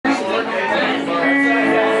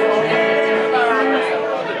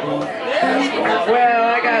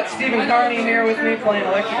got Stephen Carney here with me playing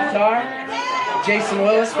electric guitar. Jason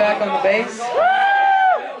Willis back on the bass.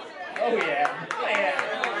 Oh yeah.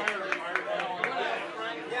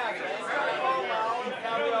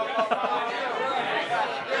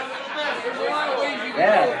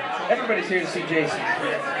 Yeah, everybody's here to see Jason.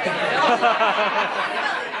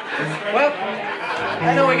 Well,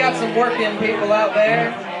 I know we got some working people out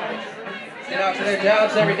there. Get out to their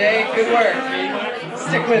jobs every day. Good work.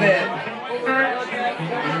 Stick with it.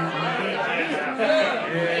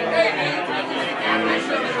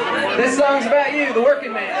 This song's about you, the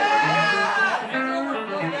working man.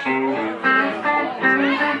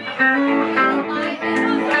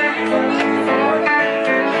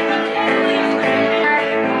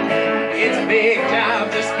 It's a big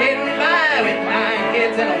job just getting by with 9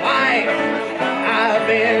 kids and a wife. I've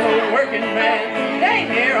been a working man, dang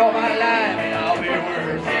near all my life, and I'll be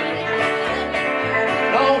working.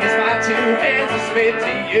 Long as my 2 hands are spit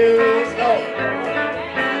to use, Lord.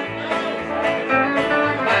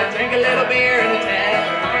 Might drink a little beer in the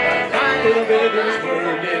tavern, find a little bit of this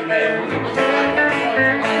working man.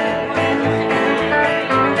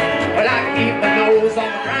 Well, I can keep my nose on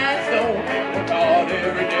the grindstone, work hard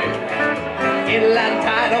every day. Get a lot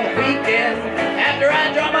tight on the weekend. After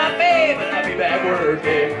I draw my babe, and I'll be back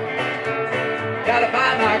working. Gotta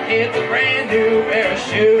buy my kids a brand new pair of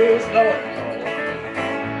shoes, Lord.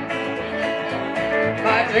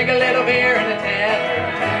 Might drink a little beer in the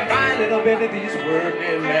tavern, find a little bit of these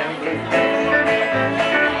working man blues.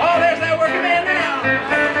 Oh, there's that working man now.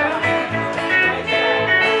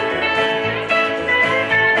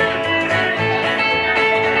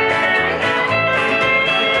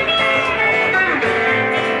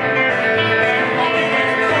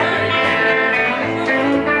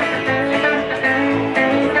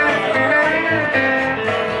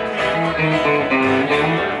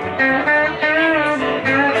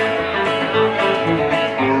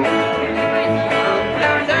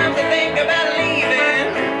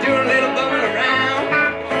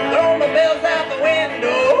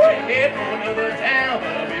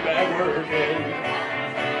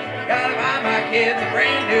 Gotta buy my kids a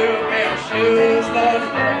brand new pair of shoes, Lord.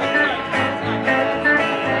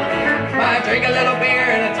 Might drink a little beer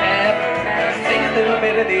in a tavern, sing a little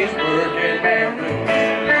bit of these working man blues.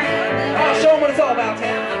 I'll show them what it's all about,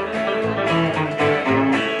 Tim.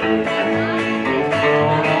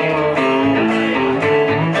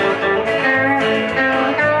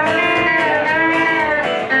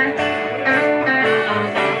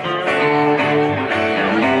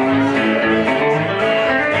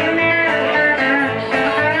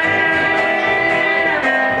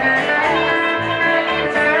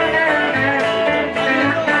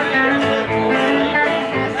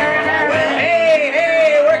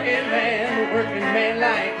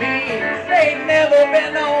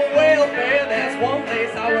 Been on welfare, that's one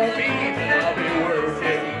place I won't be, but I'll be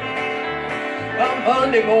working. On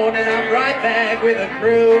Monday morning, I'm right back with a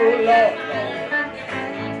crew, Lord.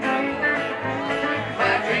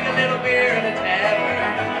 Might drink a little beer in a tavern,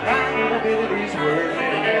 find a little bit of these working.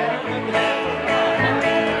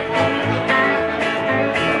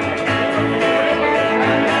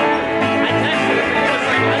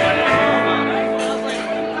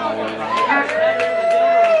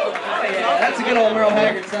 That's a good old Merle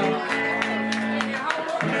Haggard song.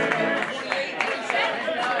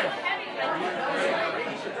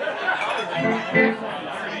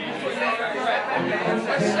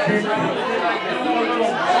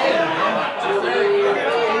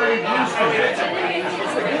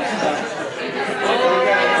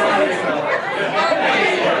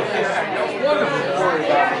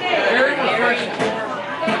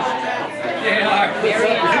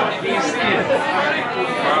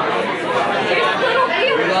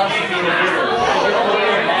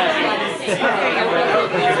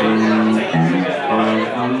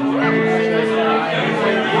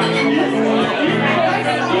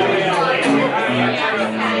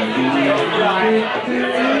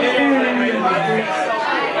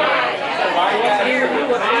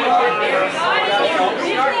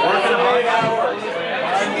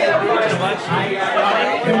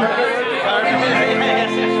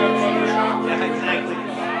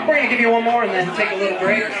 We're going to give you one more and then take a little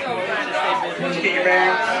break. Once you get your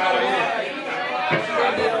bearings.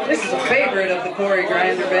 This is a favorite of the Cory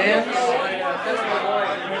Grinder Band.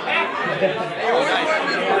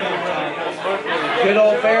 Good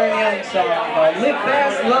old Baron Young song called Live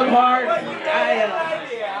Fast, Love Hard, Die Young.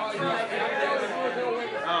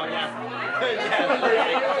 Oh, yeah.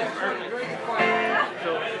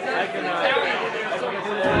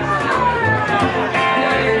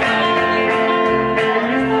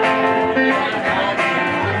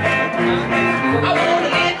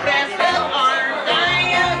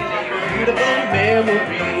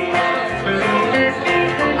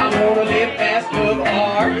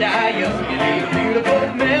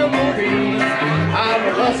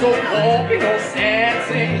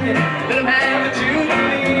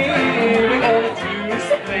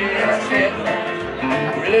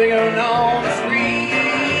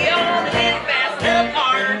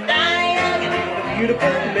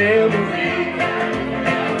 beautiful memory.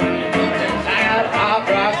 I got a hot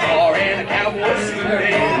rod car and a cowboy suit,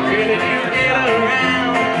 and really do get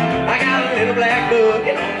around. I got a little black book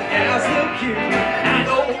and all the gals look cute. I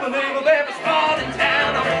know the name of every spot in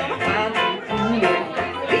town. I wanna find a fool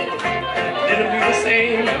that'll do the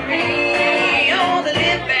same to me. I wanna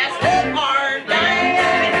live fast, live hard, die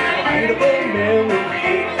young, and a beautiful memory.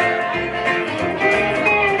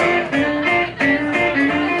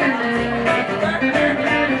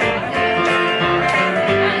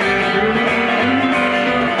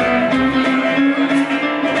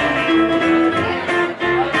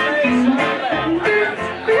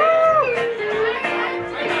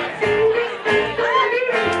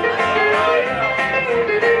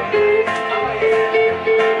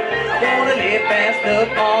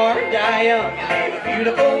 Or die young, leave a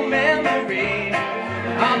beautiful memory.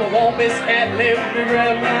 I'm a warmest cat, live to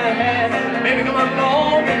grab my hand. Baby, come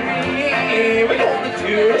along with me. We're gonna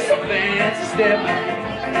do some fancy step.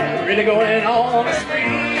 We're really going on a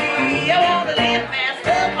spree. I wanna live fast,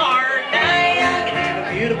 up hard, die young, and leave a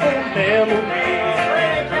beautiful memory.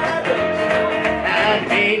 I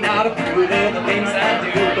may not approve of the things I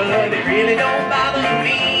do, but it really don't bother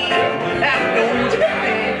me. I'm going to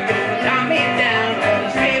tie me down.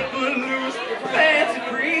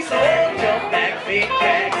 Big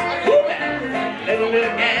jacks, little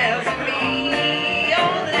gas for me.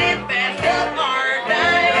 On the live fast, up hard,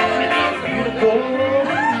 die young, and a beautiful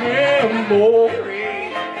memory.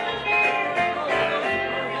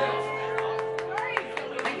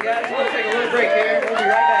 You guys want to take a little break here? We'll be right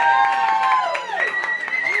back.